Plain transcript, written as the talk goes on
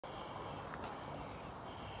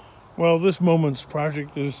Well, this moment's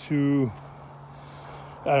project is to,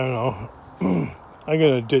 I don't know, I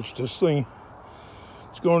gotta ditch this thing.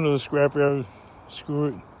 It's going to the scrapyard. Screw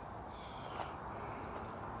it.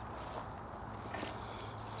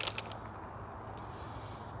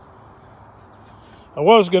 I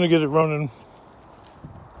was gonna get it running,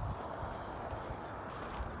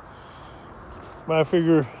 but I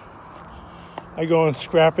figure I go and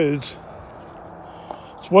scrap it.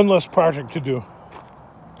 It's one less project to do.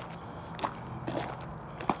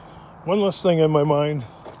 One less thing in my mind.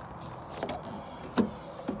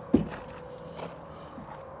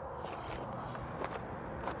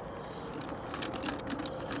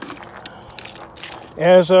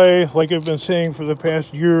 As like I've been saying for the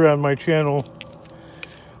past year on my channel,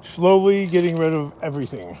 slowly getting rid of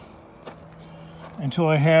everything until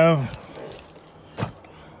I have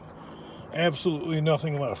absolutely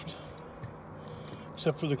nothing left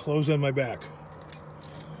except for the clothes on my back.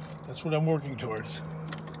 That's what I'm working towards.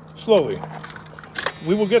 Slowly.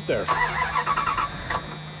 We will get there.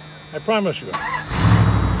 I promise you.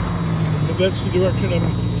 But that's the direction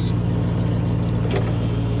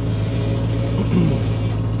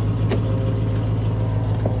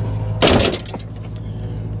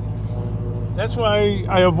That's why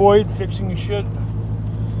I avoid fixing shit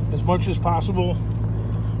as much as possible,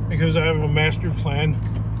 because I have a master plan,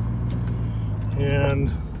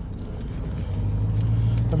 and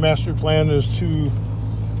the master plan is to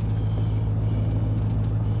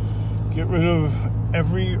get rid of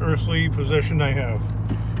every earthly possession I have.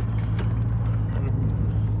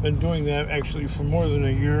 I've been doing that actually for more than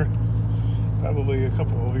a year, probably a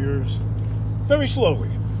couple of years, very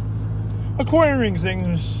slowly, acquiring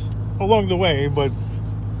things along the way, but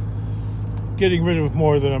getting rid of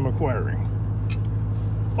more than I'm acquiring.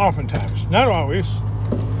 Oftentimes, not always.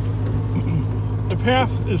 The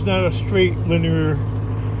path is not a straight linear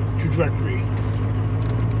trajectory.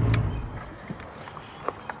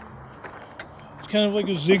 It's kind of like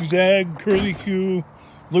a zigzag, curly-Q,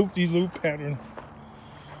 loop-de-loop pattern.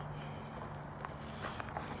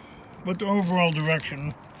 But the overall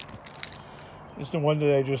direction is the one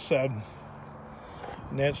that I just said.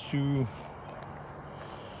 And that's to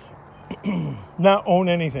not own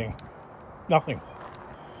anything. Nothing.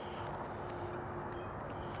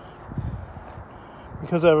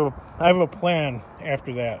 Because I have a plan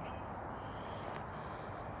after that.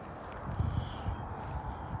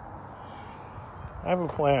 I have a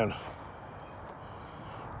plan.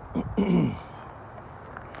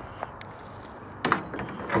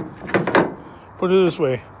 Put it this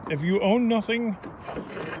way. If you own nothing,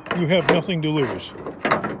 you have nothing to lose.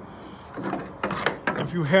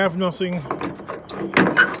 If you have nothing,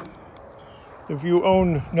 if you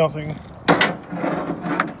own nothing,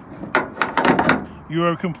 you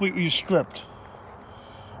are completely stripped.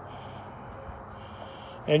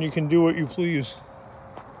 And you can do what you please.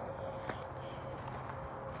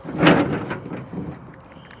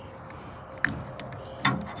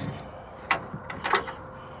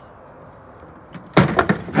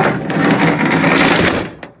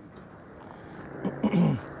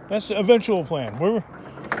 That's the eventual plan. We're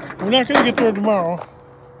not going to get there tomorrow,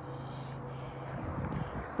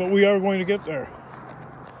 but we are going to get there.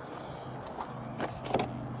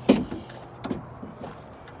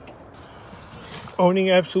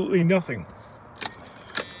 Owning absolutely nothing.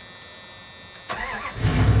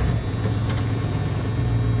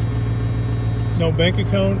 No bank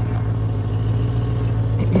account,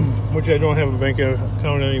 which I don't have a bank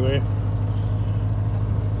account anyway.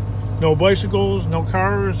 No bicycles, no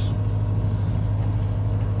cars,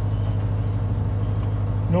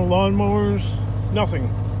 no lawnmowers, nothing.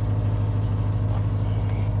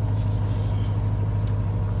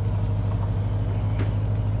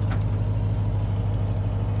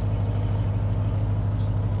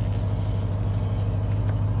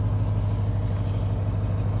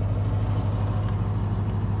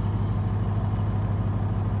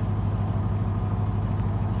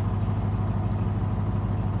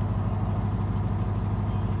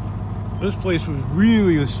 This place was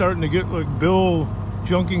really starting to get like Bill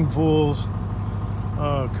Junking Fool's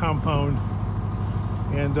compound,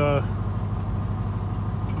 and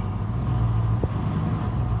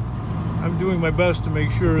I'm doing my best to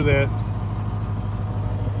make sure that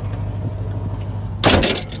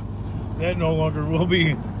that no longer will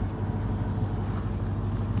be.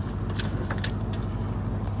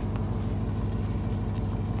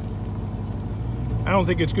 I don't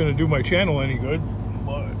think it's going to do my channel any good,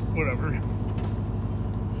 but whatever.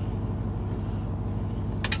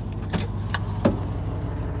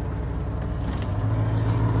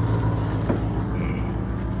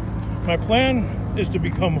 My plan is to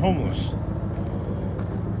become homeless.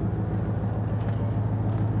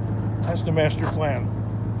 That's the master plan.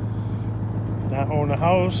 Not own a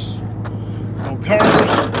house, no cars,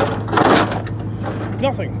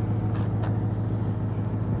 nothing.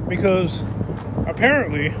 Because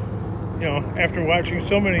apparently, you know, after watching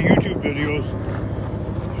so many YouTube videos,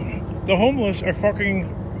 the homeless are fucking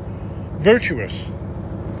virtuous.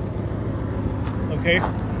 Okay?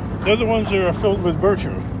 They're the ones that are filled with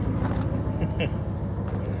virtue.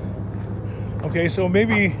 Okay, so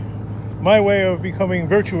maybe my way of becoming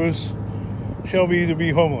virtuous shall be to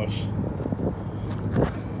be homeless.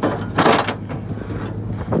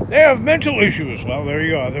 They have mental issues. Well, there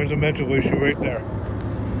you go. There's a mental issue right there.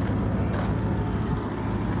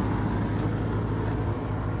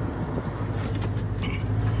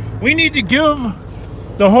 We need to give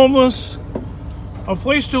the homeless a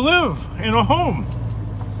place to live and a home.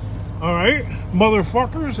 All right,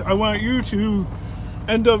 motherfuckers, I want you to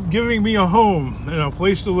end up giving me a home and a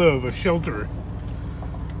place to live, a shelter.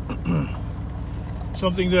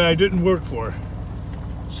 Something that I didn't work for.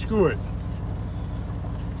 Screw it.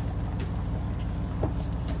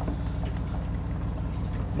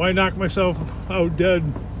 Why knock myself out dead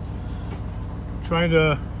trying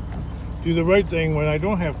to do the right thing when I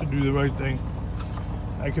don't have to do the right thing?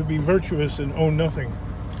 I could be virtuous and own nothing.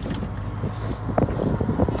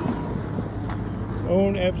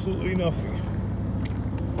 Own absolutely nothing.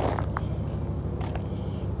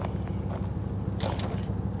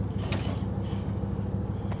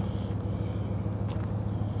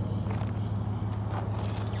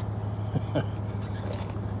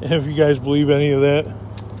 If you guys believe any of that.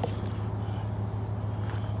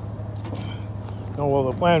 No, well,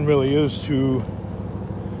 the plan really is to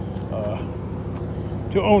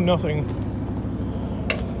own nothing.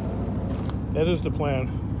 That is the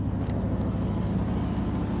plan.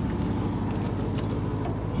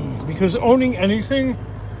 Because owning anything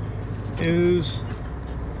is,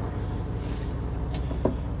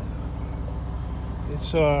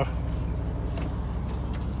 it's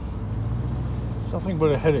nothing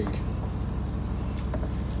but a headache.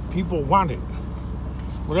 People want it.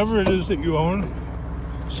 Whatever it is that you own,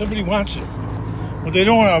 somebody wants it. But they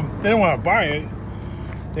don't want to buy it.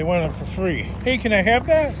 They want it for free. Hey, can I have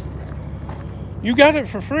that? You got it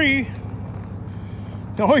for free.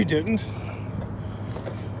 No, he didn't.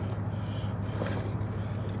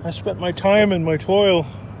 I spent my time and my toil.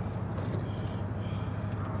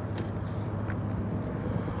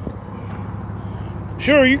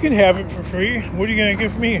 Sure, you can have it for free. What are you going to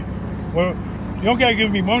give me? Well, you don't got to give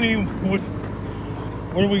me money. What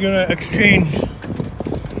are we going to exchange?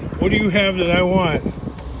 What do you have that I want?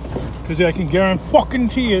 Because I can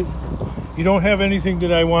guarantee it, you don't have anything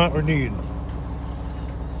that I want or need.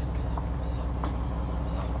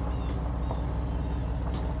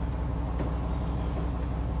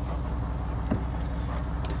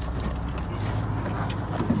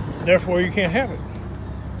 Therefore, you can't have it.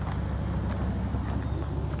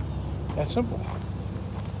 That's simple.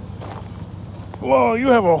 Well, you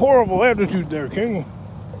have a horrible attitude there, King.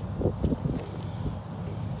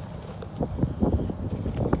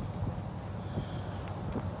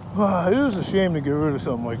 It is a shame to get rid of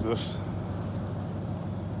something like this.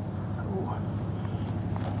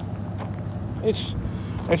 It's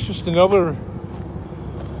just another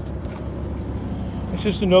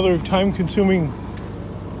time-consuming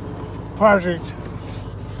project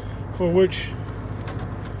for which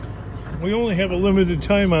we only have a limited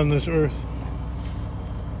time on this earth.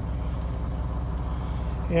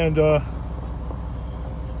 And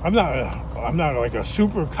I'm not like a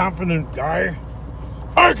super confident guy.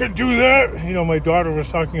 I could do that. You know, my daughter was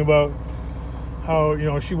talking about how, you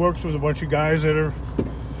know, she works with a bunch of guys at her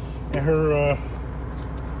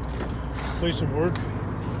place of work,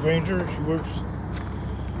 Granger.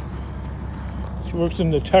 She works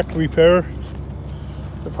in the tech repair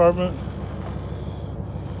department.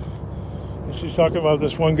 And she's talking about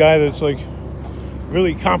this one guy that's like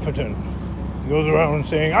really competent. He goes around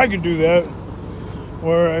saying, I can do that.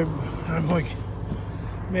 Where I'm like,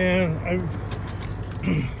 man,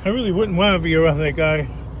 I really wouldn't want to be around that guy.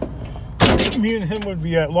 Me and him would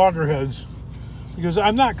be at loggerheads because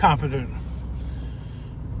I'm not competent.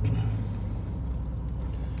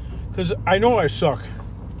 Because I know I suck.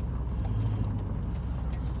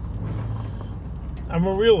 I'm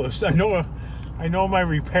a realist. I know my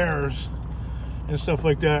repairs and stuff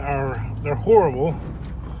like that they're horrible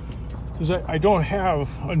because I don't have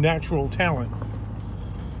a natural talent.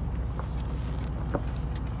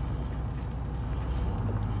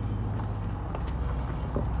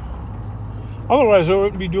 Otherwise, I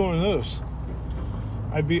wouldn't be doing this.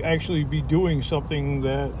 I'd actually be doing something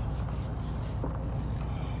that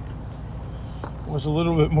was a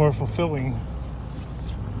little bit more fulfilling.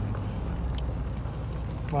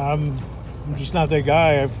 I'm just not that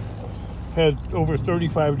guy. I've had over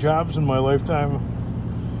 35 jobs in my lifetime,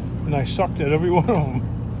 and I sucked at every one of them.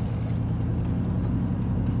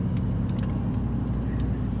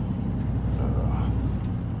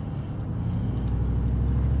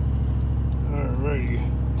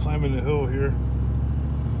 Alrighty, climbing the hill here.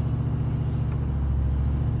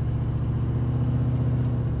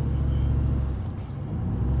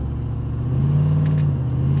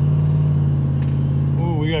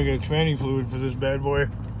 Ooh, we gotta get tranny fluid for this bad boy.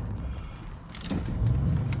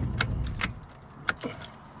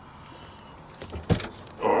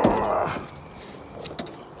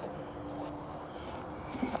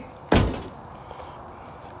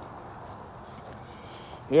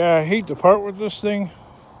 Yeah, I hate to part with this thing,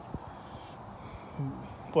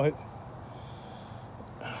 but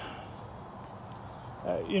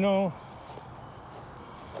you know,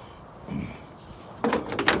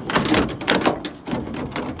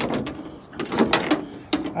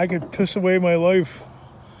 I could piss away my life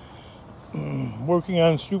working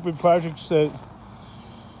on stupid projects that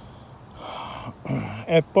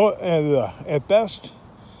at best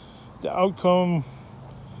the outcome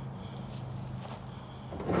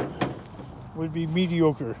would be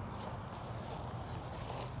mediocre.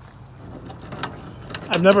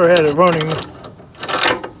 I've never had it running.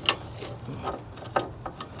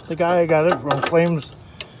 The guy I got it from claims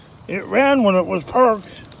it ran when it was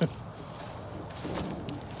parked.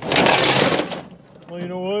 Well, you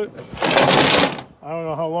know what? I don't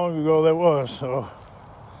know how long ago that was, so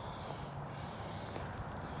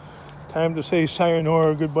time to say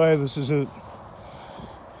sayonara, goodbye. This is it.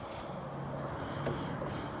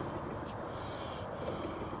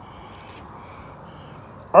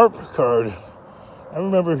 ARP card. I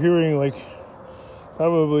remember hearing, like,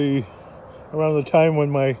 probably around the time when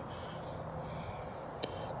my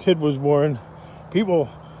kid was born, people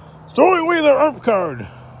throwing away their ARP card.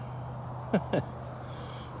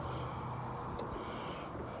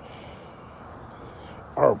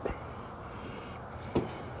 ARP.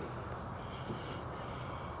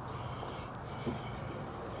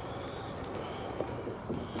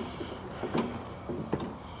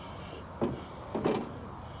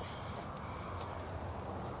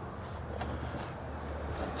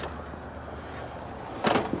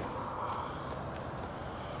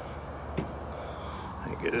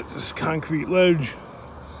 Get at this concrete ledge.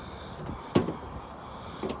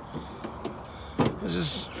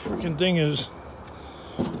 This freaking thing it's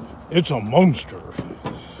a monster.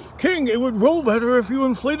 King, it would roll better if you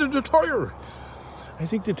inflated the tire. I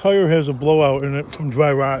think the tire has a blowout in it from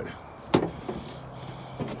dry rot.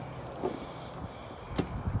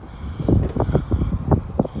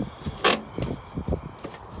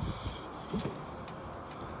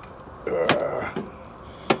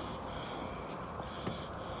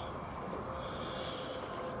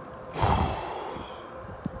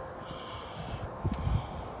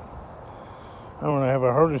 I'm gonna have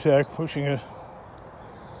a heart attack pushing it.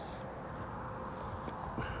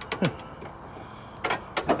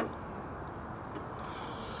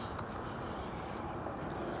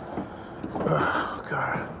 Oh,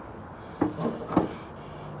 God.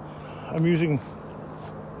 I'm using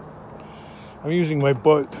my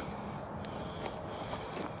butt,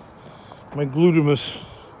 my glutamus.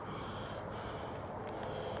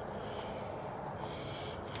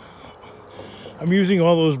 I'm using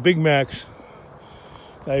all those Big Macs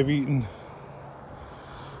I've eaten.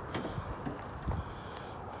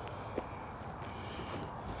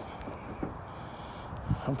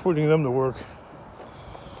 I'm putting them to work.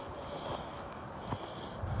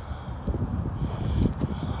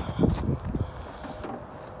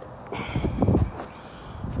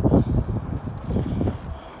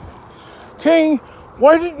 King,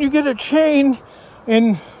 why didn't you get a chain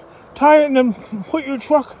and tie it and then put your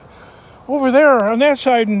truck over there on that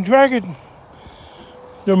side and drag it?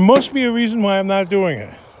 There must be a reason why I'm not doing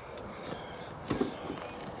it.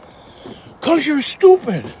 'Cause you're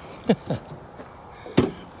stupid.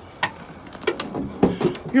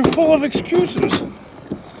 You're full of excuses.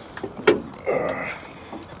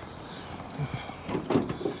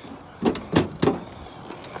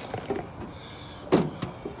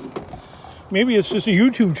 Maybe it's just a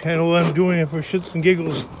YouTube channel I'm doing it for shits and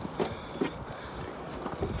giggles.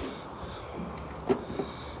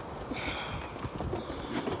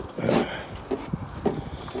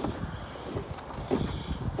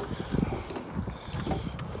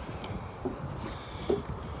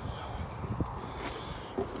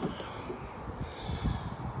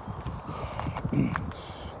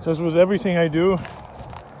 Because with everything I do,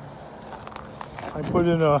 I put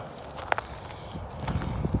in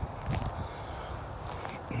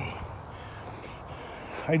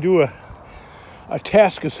I do a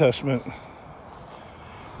task assessment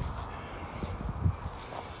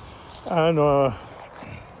on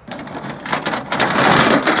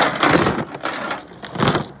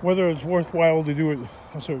whether it's worthwhile to do it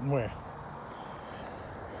a certain way.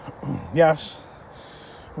 Yes,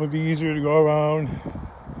 it would be easier to go around,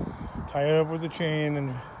 tie it up with a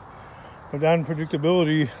chain, but the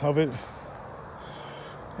unpredictability of it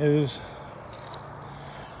is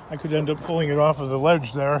I could end up pulling it off of the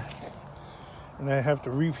ledge there, and I'd have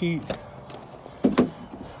to repeat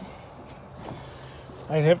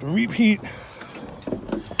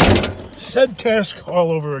said task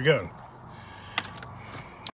all over again.